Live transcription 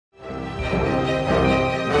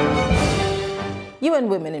UN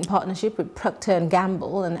Women, in partnership with Procter &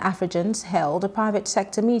 Gamble and Afrigrants, held a private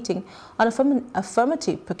sector meeting on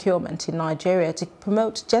affirmative procurement in Nigeria to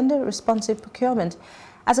promote gender-responsive procurement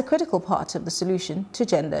as a critical part of the solution to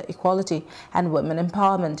gender equality and women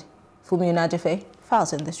empowerment. Funmi Unuajefe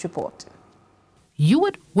files in this report.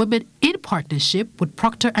 UN Women, in partnership with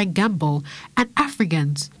Procter & Gamble and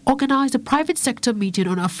Afrigrants, organized a private sector meeting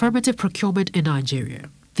on affirmative procurement in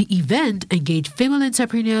Nigeria. The event engaged female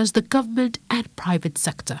entrepreneurs, the government and private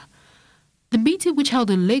sector. The meeting, which held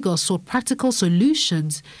in Lagos, sought practical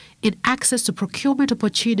solutions in access to procurement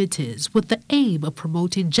opportunities with the aim of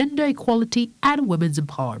promoting gender equality and women's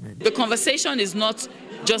empowerment. The conversation is not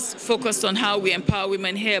just focused on how we empower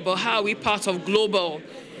women here, but how we part of global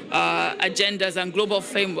agendas and global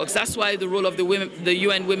frameworks. That's why the role of the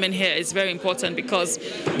UN Women here is very important, because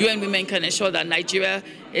UN Women can ensure that Nigeria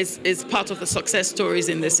is part of the success stories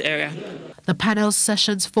in this area. The panel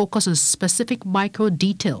sessions focus on specific micro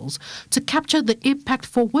details to capture the impact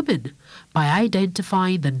for women by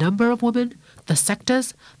identifying the number of women, the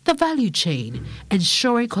sectors, the value chain,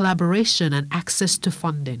 ensuring collaboration and access to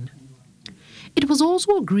funding. It was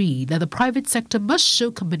also agreed that the private sector must show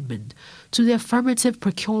commitment to the affirmative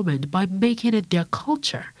procurement by making it their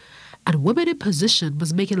culture, and women in position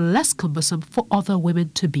must make it less cumbersome for other women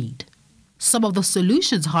to bid. Some of the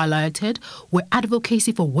solutions highlighted were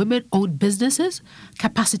advocacy for women-owned businesses,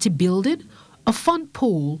 capacity building, a fund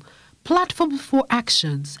pool, platforms for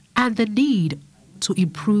actions, and the need to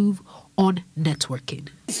improve on networking.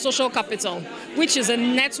 Social capital, which is a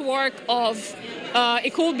network of,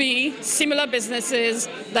 it could be similar businesses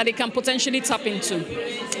that it can potentially tap into.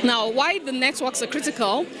 Now, why the networks are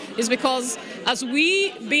critical is because as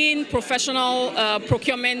we, being professional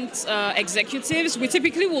procurement executives, we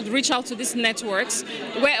typically would reach out to these networks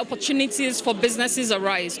where opportunities for businesses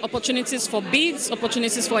arise, opportunities for bids,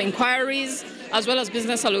 opportunities for inquiries, as well as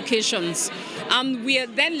business allocations. And we are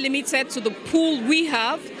then limited to the pool we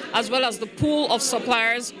have, as well as the pool of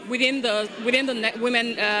suppliers within the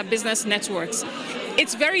women business networks.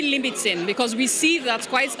 It's very limiting because we see that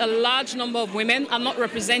quite a large number of women are not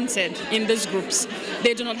represented in these groups.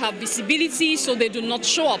 They do not have visibility, so they do not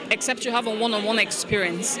show up except you have a one-on-one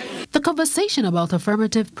experience. The conversation about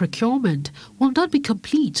affirmative procurement will not be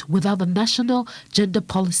complete without the national gender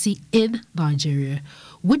policy in Nigeria,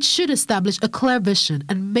 which should establish a clear vision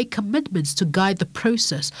and make commitments to guide the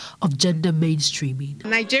process of gender mainstreaming.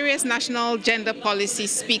 Nigeria's national gender policy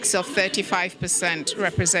speaks of 35%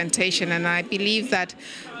 representation, and I believe that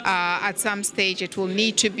at some stage it will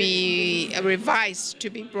need to be revised to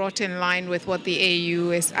be brought in line with what the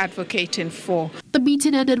AU is advocating for. The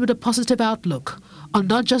meeting ended with a positive outlook on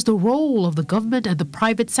not just the role of the government and the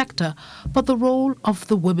private sector, but the role of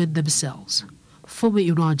the women themselves. Funmi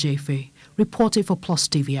Unuajefe, reporting for Plus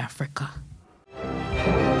TV Africa.